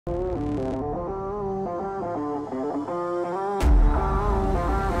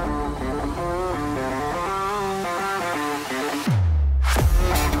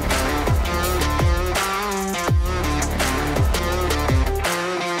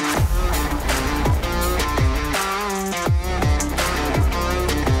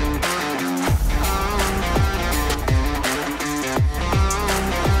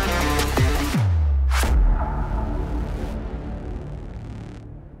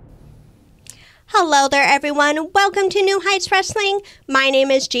Hello there, everyone. Welcome to New Heights Wrestling. My name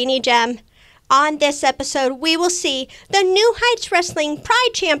is Jeannie Gem. On this episode, we will see the New Heights Wrestling Pride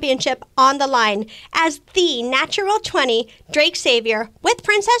Championship on the line as the Natural 20, Drake Zavior, with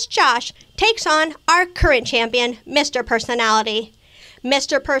Princess Josh, takes on our current champion, Mr. Personality.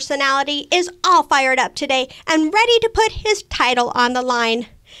 Mr. Personality is all fired up today and ready to put his title on the line.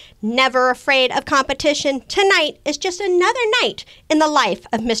 Never afraid of competition, tonight is just another night in the life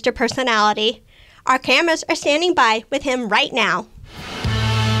of Mr. Personality. Our cameras are standing by with him right now.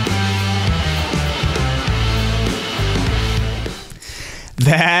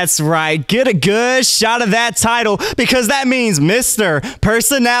 That's right. Get a good shot of that title because that means Mr.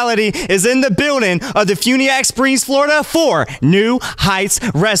 Personality is in the building of DeFuniak Springs, Florida for New Heights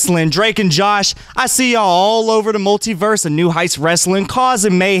Wrestling. Drake and Josh, I see y'all all over the multiverse of New Heights Wrestling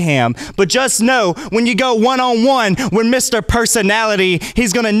causing mayhem. But just know when you go one-on-one with Mr. Personality,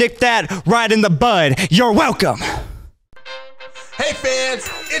 he's going to nick that right in the bud. You're welcome. Hey fans,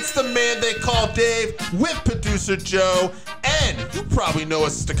 it's the man they call Dave with producer Joe, and you probably know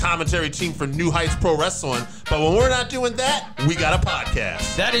us as the commentary team for New Heights Pro Wrestling, but when we're not doing that, we got a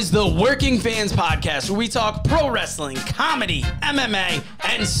podcast. That is the Working Fans Podcast, where we talk pro wrestling, comedy, MMA,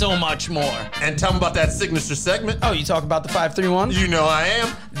 and so much more. And tell them about that signature segment. Oh, you talk about the 531? You know I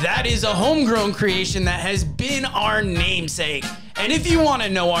am. That is a homegrown creation that has been our namesake. And if you want to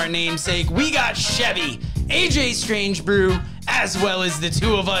know our namesake, we got Chevy, AJ Strange Brew, as well as the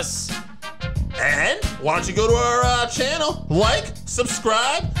two of us. And why don't you go to our channel, like,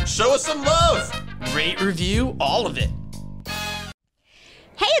 subscribe, show us some love. Rate, review, all of it.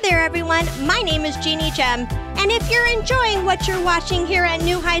 Hey there, everyone. My name is Jeannie Gem. And if you're enjoying what you're watching here at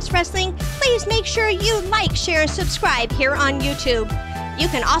New Heights Wrestling, please make sure you like, share, and subscribe here on YouTube. You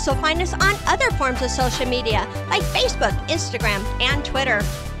can also find us on other forms of social media like Facebook, Instagram, and Twitter.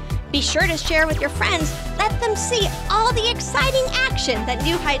 Be sure to share with your friends. Let them see all the exciting action that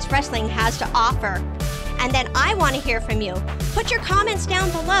New Heights Wrestling has to offer. And then I want to hear from you. Put your comments down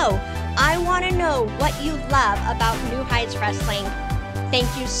below. I want to know what you love about New Heights Wrestling. Thank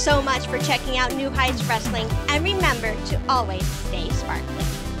you so much for checking out New Heights Wrestling. And remember to always stay sparkly.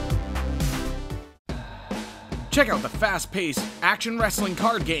 Check out the fast-paced action wrestling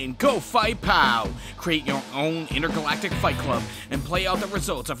card game, Go Fight Pow! Create your own intergalactic fight club and play out the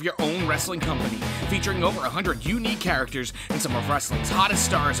results of your own wrestling company, featuring over 100 unique characters and some of wrestling's hottest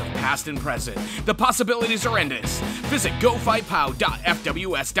stars of past and present. The possibilities are endless. Visit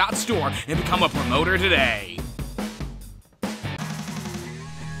gofightpow.fws.store and become a promoter today.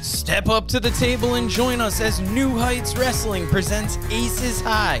 Step up to the table and join us as New Heights Wrestling presents Aces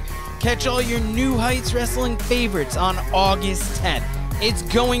High. Catch all your New Heights Wrestling favorites on August 10th. It's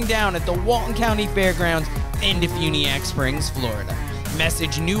going down at the Walton County Fairgrounds in DeFuniak Springs, Florida.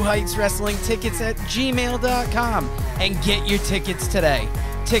 Message New Heights Wrestling Tickets at gmail.com and get your tickets today.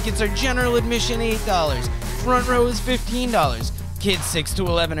 Tickets are general admission $8, front row is $15, kids 6 to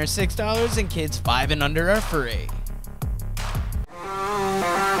 11 are $6, and kids 5 and under are free.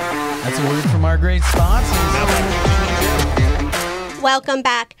 That's a word from our great sponsors. Welcome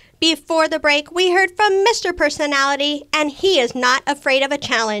back. Before the break, we heard from Mr. Personality, and he is not afraid of a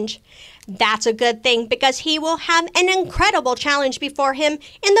challenge. That's a good thing because he will have an incredible challenge before him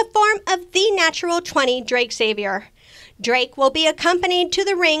in the form of the Natural 20, Drake Zavior. Drake will be accompanied to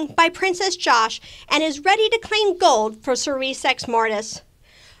the ring by Princess Josh and is ready to claim gold for Cerise Ex Mortis.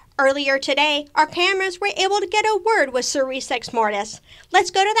 Earlier today, our cameras were able to get a word with Cerise Ex Mortis. Let's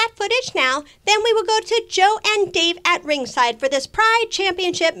go to that footage now, then we will go to Joe and Dave at ringside for this Pride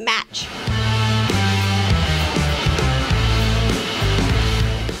Championship match.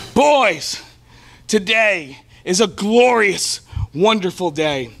 Boys, today is a glorious, wonderful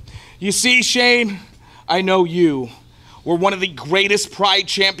day. You see, Shane, I know you were one of the greatest Pride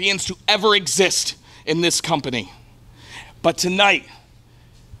champions to ever exist in this company. But tonight,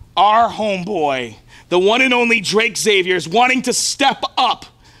 our homeboy, the one and only Drake Zavior, is wanting to step up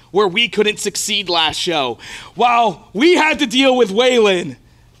where we couldn't succeed last show. While we had to deal with Waylon,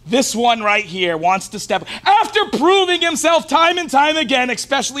 this one right here wants to step after proving himself time and time again,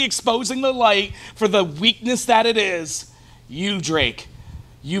 especially exposing the light for the weakness that it is. You, Drake,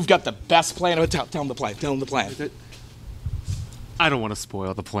 you've got the best plan. Tell him the plan. Tell him the plan. I don't want to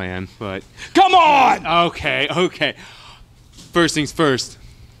spoil the plan, but... Come on! Okay. First things first.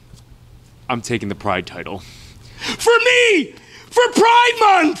 I'm taking the Pride title. For me! For Pride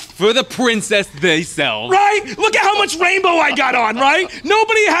Month! For the princess themselves. Right? Look at how much rainbow I got on, right?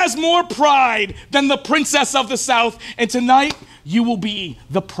 Nobody has more pride than the princess of the South. And tonight, you will be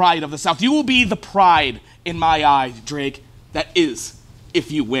the pride of the South. You will be the pride in my eyes, Drake. That is,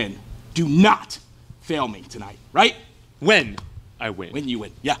 if you win. do not fail me tonight, right? When I win. When you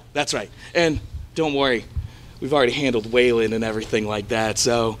win. Yeah, that's right. And don't worry, we've already handled Waylon and everything like that,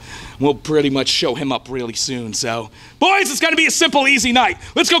 so we'll pretty much show him up really soon. So, boys, it's going to be a simple, easy night.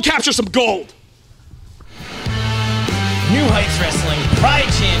 Let's go capture some gold. New Heights Wrestling Pride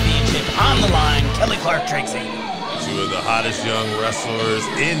Championship on the line. Kelly Klark, Drake Zavior. Two of the hottest young wrestlers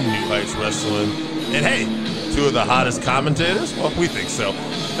in New Heights Wrestling. And hey, two of the hottest commentators? Well, we think so.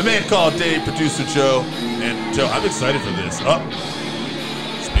 The man called Dave, producer Joe. And Joe, I'm excited for this. Oh,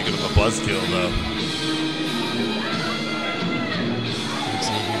 speaking of a buzzkill, though.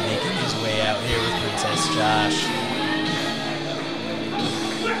 Xavier making his way out here with Princess Josh.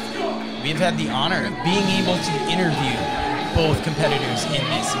 We've had the honor of being able to interview both competitors in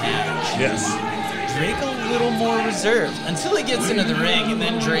this match. Yes. Drake a little more reserved until he gets into the ring, and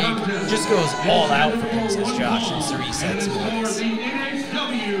then Drake just goes all out for Princess Josh and 3 sets of points. The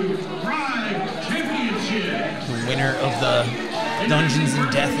NHW Pride Championship. The winner of the Dungeons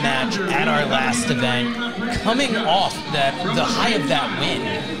and Death match at our last event, coming off the high of that win.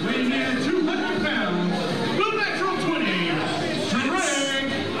 Weighing in at 200 pounds, the natural 20, Drake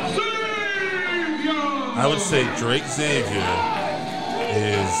Zavior. I would say Drake Zavior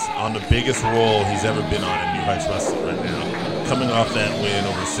is on the biggest role he's ever been on in New Heights Wrestling right now. Coming off that win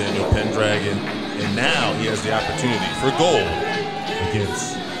over Samuel Pendragon, and now he has the opportunity for gold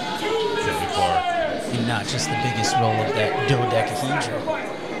against Kelly Klark. And not just the biggest role of that dodecahedron.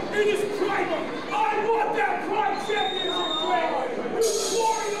 It is Pride. I want that Pride Championship.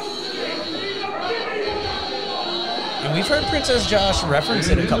 And we've heard Princess Josh reference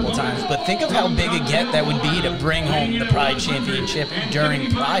it a couple times, but think of how big a get that would be to bring home the Pride Championship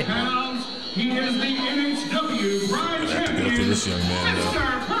during Pride Month. He is the NHW Pride I have to go through this young man, though.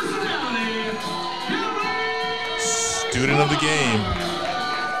 Mr. Personality, Student of the game.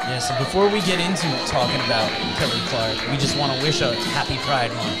 Yeah, so before we get into talking about Kelly Klark, we just want to wish a happy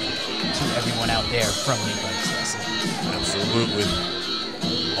Pride Month to everyone out there from New Heights Wrestling. Absolutely.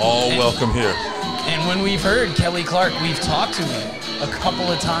 All welcome here. And when we've heard Kelly Klark, we've talked to him a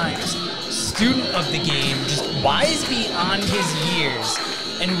couple of times. Student of the game, just wise beyond his years,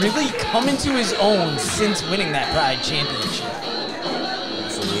 and really come into his own since winning that Pride Championship.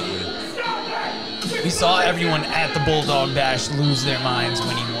 Absolutely. We saw everyone at the Bulldog Bash lose their minds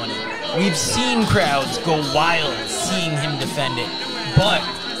when he won it. We've seen crowds go wild seeing him defend it, but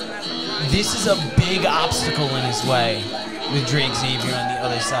this is a big obstacle in his way with Drake Zavior on the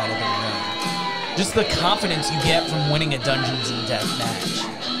other side of the ring. Just the confidence you get from winning a Dungeons and Death match.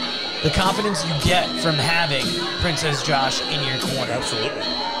 The confidence you get from having Princess Josh in your corner. Absolutely.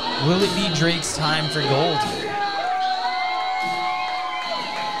 Will it be Drake's time for gold here?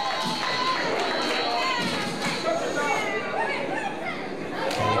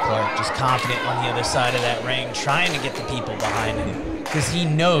 Kelly Klark just confident on the other side of that ring, trying to get the people behind him, because he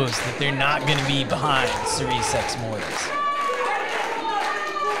knows that they're not going to be behind Cerise Ex Mortis.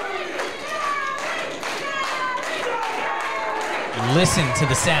 Listen to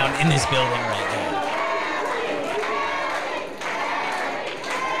the sound in this building right now.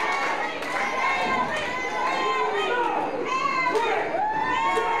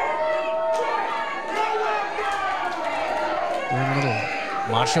 Doing a little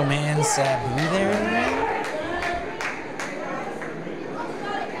Macho Man Sabu there in the ring.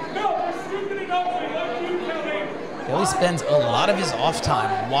 Kelly spends a lot of his off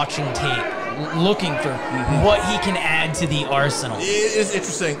time watching tape, looking for what he can add to the arsenal. It's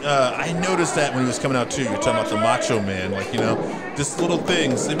interesting. I noticed that when he was coming out too. You're talking about the Macho Man, like, you know, just little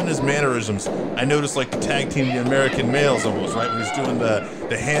things, even his mannerisms. I noticed like the tag team, the American males almost, right? When he's doing the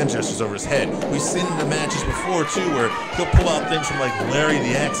hand gestures over his head. We've seen in the matches before too, where he'll pull out things from like Larry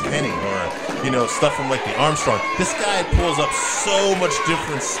the Axe Henny, or, you know, stuff from like the Armstrong. This guy pulls up so much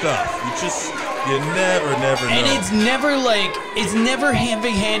different stuff. You never know. And it's never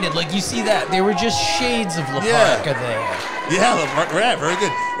heavy-handed. Like, you see that. There were just shades of LaParca there. Yeah, LaParca, right, very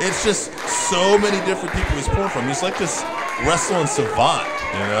good. It's just so many different people he's pulling from. He's like this wrestling savant,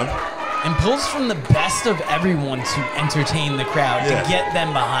 you know? And pulls from the best of everyone to entertain the crowd, to get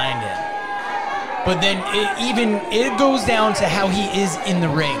them behind him. But then it goes down to how he is in the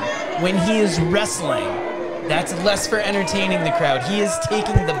ring. When he is wrestling, that's less for entertaining the crowd. He is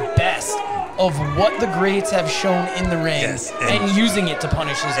taking the best of what the greats have shown in the ring, and using it to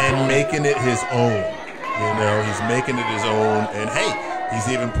punish his opponent. And making it his own. You know, he's making it his own. And hey, he's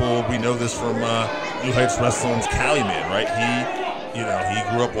even pulled, we know this from New Heights Wrestling's Cali Man, right? He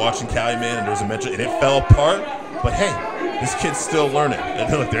grew up watching Cali Man, and there was a mention, and it fell apart. But hey, this kid's still learning.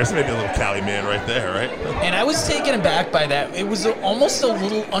 And look, there's maybe a little Cali man right there, right? And I was taken aback by that. It was almost a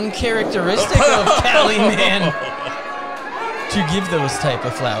little uncharacteristic of Cali man to give those type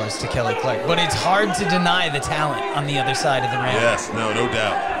of flowers to Kelly Clark. But it's hard to deny the talent on the other side of the ring. Yes, no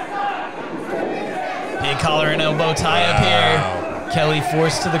doubt. Big collar and elbow tie up here. Kelly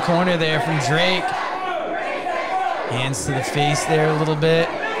forced to the corner there from Drake. Hands to the face there a little bit.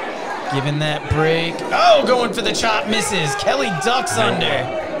 Giving that break. Oh, going for the chop, misses. Kelly ducks under.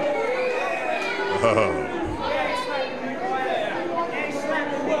 Oh.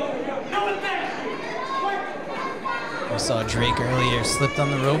 We saw Drake earlier, slipped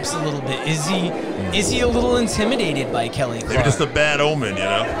on the ropes a little bit. Is he a little intimidated by Kelly Clark? Maybe just a bad omen, you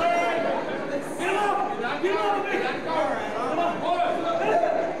know?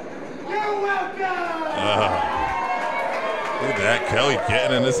 Look at that, Kelly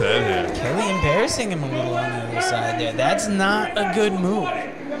getting in his head here. Kelly embarrassing him a little on the other side there. That's not a good move.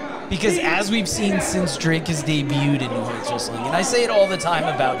 Because as we've seen since Drake has debuted in New Heights Wrestling, and I say it all the time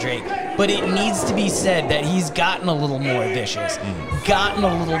about Drake, but it needs to be said that he's gotten a little more vicious, gotten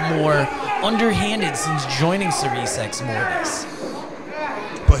a little more underhanded since joining Cerise X Mortis.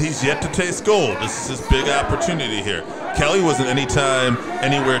 But he's yet to taste gold. This is his big opportunity here. Kelly was an Anytime,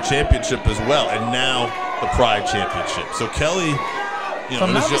 Anywhere championship as well, and now the Pride Championship. So Kelly, you know, if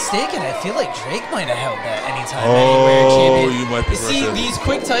I'm not mistaken, I feel like Drake might have held that Anytime Oh, Anywhere champion. you might be See, right there. these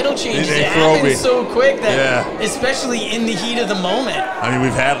quick title changes, They it throw me. happens so quick that, Yeah. especially in the heat of the moment. I mean,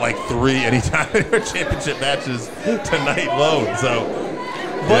 we've had like 3 Anytime Anywhere championship matches tonight alone. So,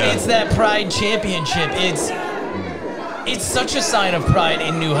 But yeah. it's that Pride Championship. It's such a sign of pride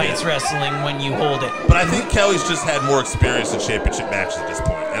in New Heights Wrestling when you hold it. But I think Kelly's just had more experience in championship matches at this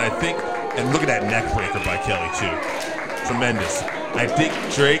point. And I think, and look at that neck breaker by Kelly too. Tremendous. I think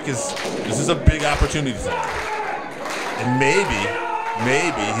Drake this is a big opportunity for him. And maybe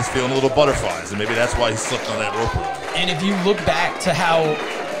he's feeling a little butterflies, and maybe that's why he slipped on that rope. And if you look back to how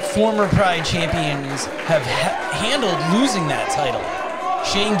former Pride champions have handled losing that title,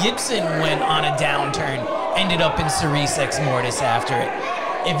 Shane Gibson went on a downturn, ended up in Cerise X Mortis after it.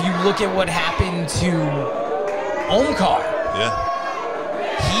 If you look at what happened to Omkar, Yeah.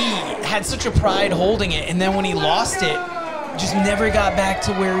 he had such a pride holding it, and then when he lost it, just never got back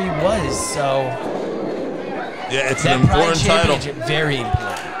to where he was. So Yeah, it's that an Pride important title. Championship, very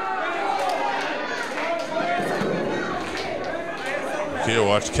important. Here,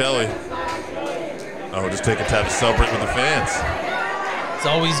 watch Kelly. Oh, just take a time to celebrate with the fans. It's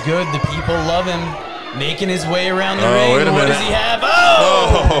always good. The people love him. Making his way around the Oh, ring. wait a What minute. does he have?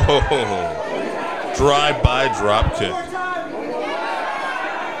 Oh! Oh! Drive-by drop kick.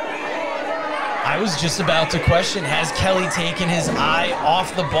 I was just about to question, has Kelly taken his eye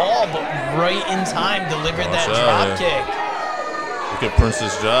off the ball, but right in time delivered that Watch out, drop yeah. kick. Look at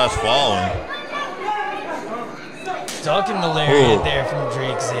Princess Josh falling. Ducking the lariat Ooh. there from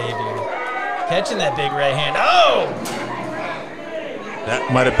Drake Zavior. Catching that big right hand. Oh!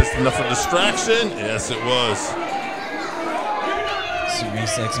 That might have been enough of a distraction. Yes, it was.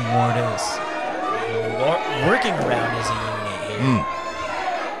 Cerise X Mortis. Working around as a unit here.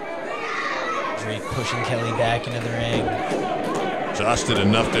 Drake pushing Kelly back into the ring. Josh did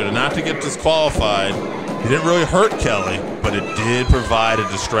enough there not to get disqualified. He didn't really hurt Kelly, but it did provide a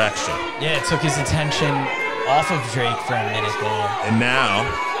distraction. Yeah, it took his attention off of Drake for a minute there. And now,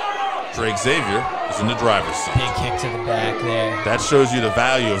 Drake Zavior is in the driver's seat. Big kick to the back there. That shows you the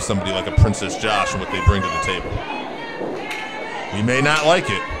value of somebody like a Princess Josh and what they bring to the table. We may not like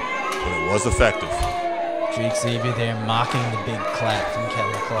it, but it was effective. Drake Zavior there mocking the big clap from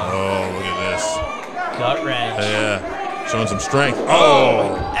Kelly Clark. Oh, look at this. Gut wrench. Yeah, showing some strength.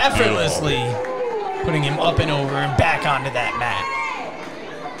 Oh, Effortlessly putting him up and over and back onto that mat.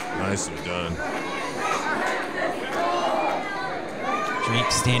 beautiful. Nicely done.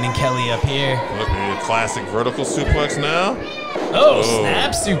 Drake standing Kelly up here. Look, maybe a classic vertical suplex now. Oh,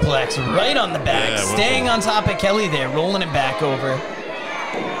 snap suplex right on the back. Yeah, Staying on top of Kelly there, rolling it back over.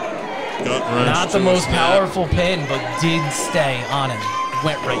 Gut wrench Not the to a most snap. powerful pin, but did stay on him.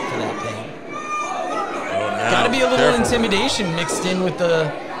 Went right for that pin. Oh, now, Gotta be a little careful. intimidation mixed in with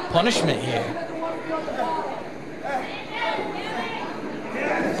the punishment here.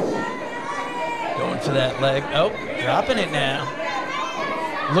 Going for that leg. Oh, dropping it now.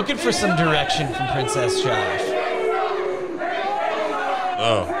 Looking for some direction from Princess Josh.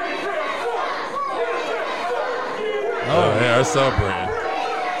 Oh, they are celebrating.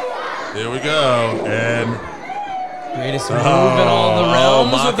 Here we go. And Greatest move in all the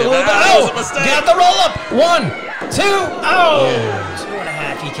realms mock with the it. little That was a mistake. got the roll up. 1, 2, oh!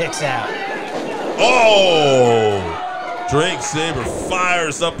 2.5, he kicks out. Oh! Drake Zavior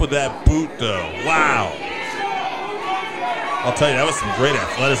fires up with that boot, though. Wow. I'll tell you, that was some great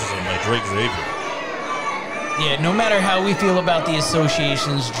athleticism by Drake Zavior. Yeah, no matter how we feel about the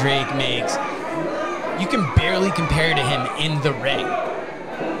associations Drake makes, you can barely compare to him in the ring.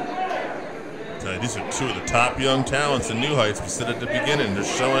 I'll tell you, these are two of the top young talents in New Heights. We said at the beginning, they're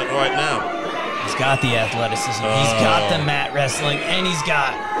showing it right now. He's got the athleticism, he's got the mat wrestling, and he's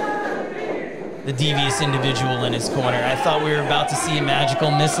got the devious individual in his corner. I thought we were about to see a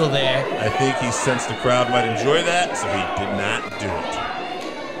magical missile there. I think he sensed the crowd might enjoy that, so he did not do it.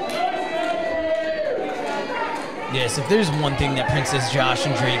 Yes, if there's one thing that Princess Josh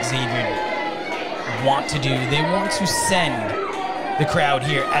and Drake Zavior want to do, they want to send the crowd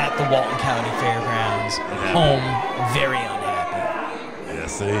here at the Walton County Fairgrounds home very unhappy. Yeah,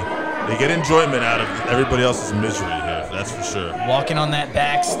 see? They get enjoyment out of everybody else's misery here, that's for sure. Walking on that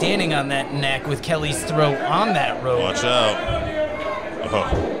back, standing on that neck with Kelly's throat on that rope. Watch out. Oh.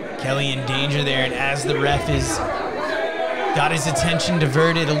 Kelly in danger there, and as the ref is got his attention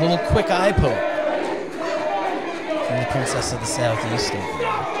diverted, a little quick eye poke from the Princess of the Southeast over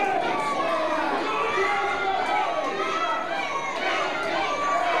there.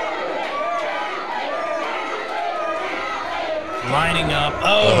 Lining up.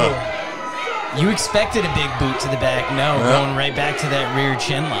 Oh! You expected a big boot to the back. No, going right back to that rear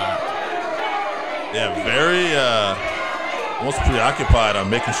chin lock. Yeah, very almost preoccupied on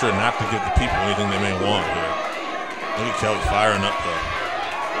making sure not to give the people anything they may want here. Look at Kelly firing up though.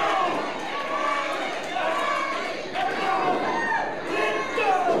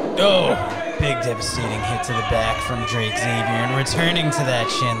 Oh, big devastating hit to the back from Drake Zavior, and returning to that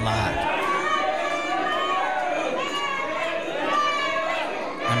chin lock.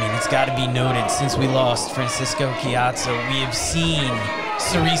 I mean, it's got to be noted, since we lost Francisco Chiazzo, we have seen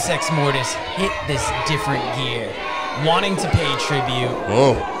Cerise Ex Mortis hit this different gear, wanting to pay tribute,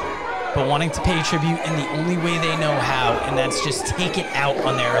 but wanting to pay tribute in the only way they know how, and that's just take it out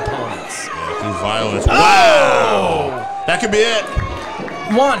on their opponents. Yeah, through violence. Wow! That could be it.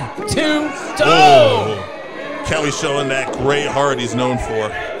 1, 2, oh! Kelly showing that great heart he's known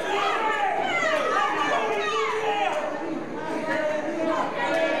for.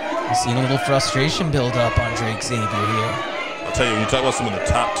 We've seen a little frustration build up on Drake Zavior here. I'll tell you, when you talk about some of the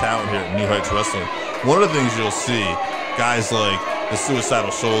top talent here at New Heights Wrestling, one of the things you'll see, guys like the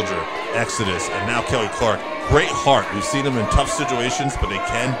Suicidal Soldier, Exodus, and now Kelly Klark, great heart. We've seen them in tough situations, but they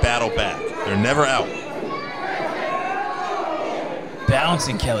can battle back. They're never out.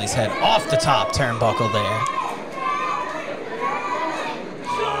 Bouncing Kelly's head off the top turnbuckle there.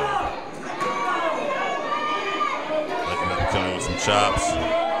 Letting up Kelly with some chops.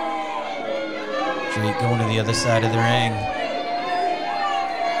 Drake going to the other side of the ring.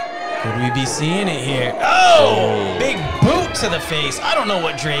 Could we be seeing it here? Oh! Big boot to the face. I don't know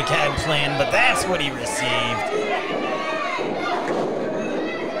what Drake had planned, but that's what he received.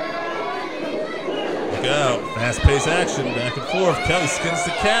 Look out. Fast-paced action, back and forth. Kelly skins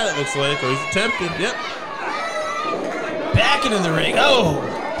the cat, it looks like, or he's attempting. Yep. Back into the ring. Oh!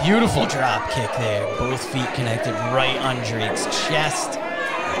 Beautiful drop kick there. Both feet connected right on Drake's chest.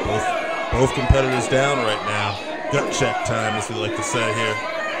 Both competitors down right now. Gut check time, as we like to say here.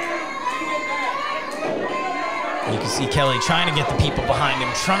 You can see Kelly trying to get the people behind him,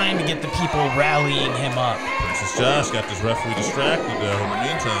 trying to get the people rallying him up. Princess Josh got this referee distracted, though, in the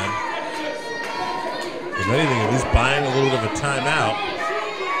meantime. If anything, at least buying a little bit of a timeout.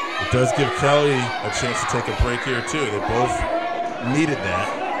 It does give Kelly a chance to take a break here, too. They both needed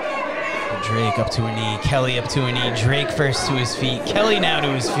that. Drake up to a knee, Kelly up to a knee, Drake first to his feet, Kelly now to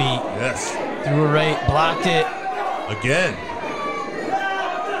his feet. Yes. Threw a right, blocked it. Again.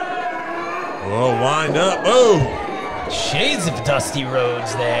 Oh, wind up. Oh! Shades of Dusty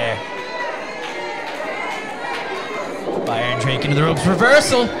Rhodes there. Firing Drake into the ropes,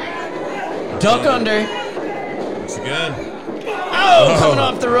 reversal. Duck under. Once again. Oh, coming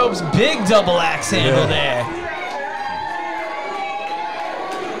off the ropes, big double axe handle there.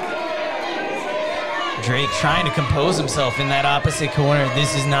 Drake trying to compose himself in that opposite corner.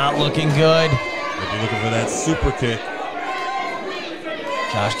 This is not looking good. Might be looking for that super kick.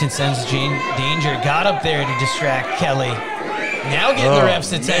 Josh can sense danger. Got up there to distract Kelly. Now getting the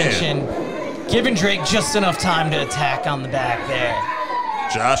ref's attention. Giving Drake just enough time to attack on the back there.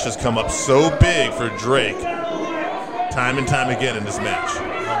 Josh has come up so big for Drake time and time again in this match.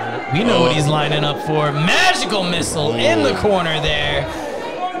 We know what he's lining up for. Magical missile in the corner there.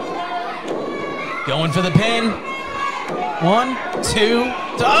 Going for the pin. 1, 2,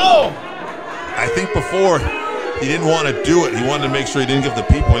 oh! I think before he didn't want to do it. He wanted to make sure he didn't give the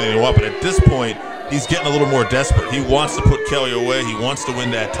people anything they want. But at this point, he's getting a little more desperate. He wants to put Kelly away. He wants to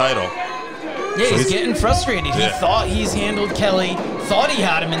win that title. Yeah, So he's getting frustrated. Yeah. He thought he's handled Kelly, thought he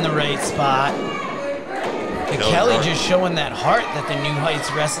had him in the right spot. But Kelly Clark. just showing that heart that the New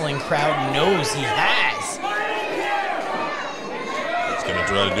Heights Wrestling crowd knows he has. He's going to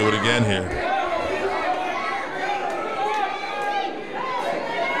try to do it again here.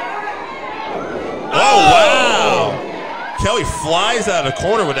 Oh, wow! Kelly flies out of the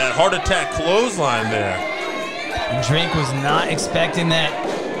corner with that heart attack clothesline there. And Drake was not expecting that.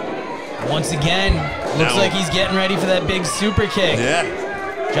 Once again, looks like he's getting ready for that big super kick. Yeah.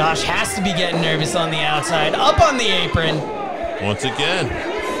 Josh has to be getting nervous on the outside. Up on the apron. Once again.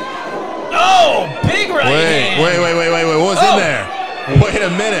 Oh, big right hand. Wait. What was in there? Wait a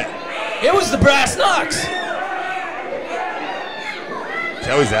minute. It was the brass knucks.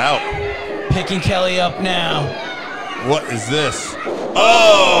 Kelly's out. Picking Kelly up now. What is this?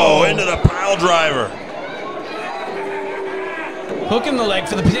 Oh, into the pile driver. Hooking the leg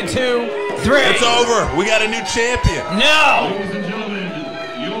for the 2, 3. It's over. We got a new champion. No. Ladies and gentlemen,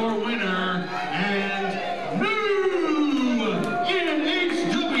 your winner and new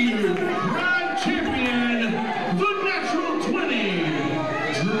NHW Pride Champion, the Natural 20,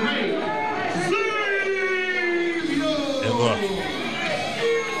 Drake Zavior. And look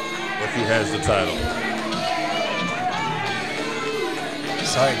who has the title.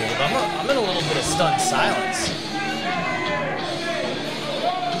 Sorry, Dave. I'm in a little bit of stunned silence.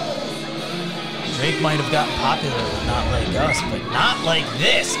 Drake might have gotten popular with Not Like Us, but not like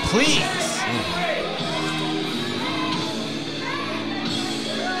this, please.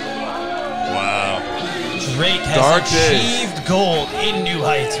 Wow. Drake has Dark achieved days. gold in New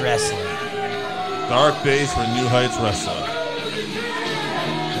Heights Wrestling. Dark days for New Heights Wrestling.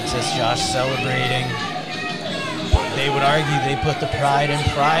 Princess Josh celebrating. They would argue they put the pride in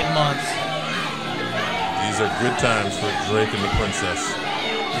Pride Month. These are good times for Drake and the Princess.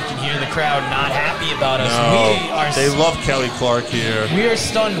 You can hear the crowd not happy about us. No, they love Kelly Clark here. We are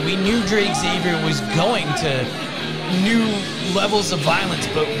stunned. We knew Drake Zavior was going to new levels of violence,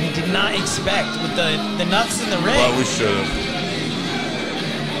 but we did not expect with the nuts in the ring. Well, we should have.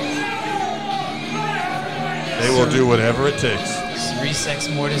 They will do whatever it takes. Resex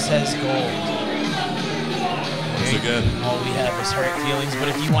Mortis has gold. Once again. All we have is hurt feelings, but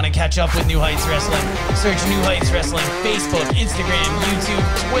if you want to catch up with New Heights Wrestling, search New Heights Wrestling, Facebook, Instagram, YouTube,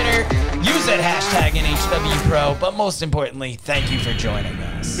 Twitter. Use that hashtag NHW Pro, but most importantly, thank you for joining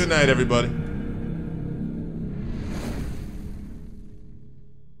us. Good night, everybody.